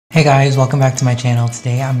Hey guys, welcome back to my channel.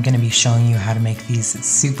 Today I'm going to be showing you how to make these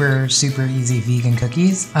super easy vegan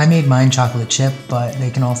cookies. I made mine chocolate chip, but they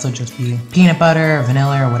can also just be peanut butter, or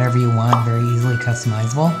vanilla, or whatever you want, very easily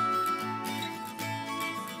customizable.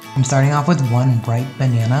 I'm starting off with one ripe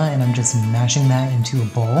banana and I'm just mashing that into a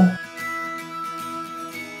bowl.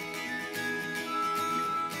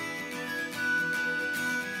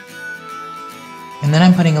 And then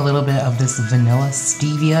I'm putting a little bit of this vanilla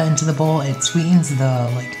stevia into the bowl. It sweetens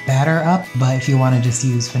the batter up, but if you want to just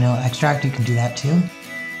use vanilla extract, you can do that too.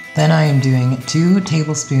 Then I am doing 2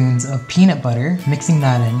 tablespoons of peanut butter, mixing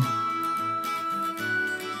that in.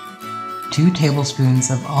 2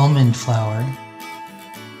 tablespoons of almond flour.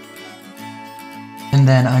 And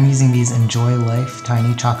then I'm using these Enjoy Life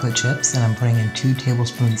tiny chocolate chips, and I'm putting in 2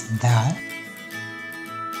 tablespoons of that.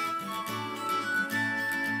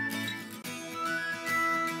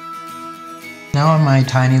 Now on my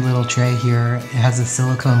tiny little tray here, it has a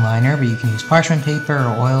silicone liner, but you can use parchment paper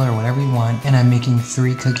or oil or whatever you want. And I'm making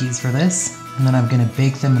 3 cookies for this. And then I'm going to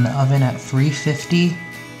bake them in the oven at 350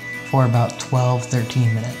 for about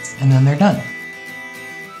 12-13 minutes. And then they're done.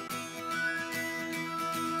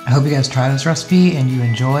 I hope you guys try this recipe and you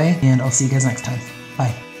enjoy, and I'll see you guys next time.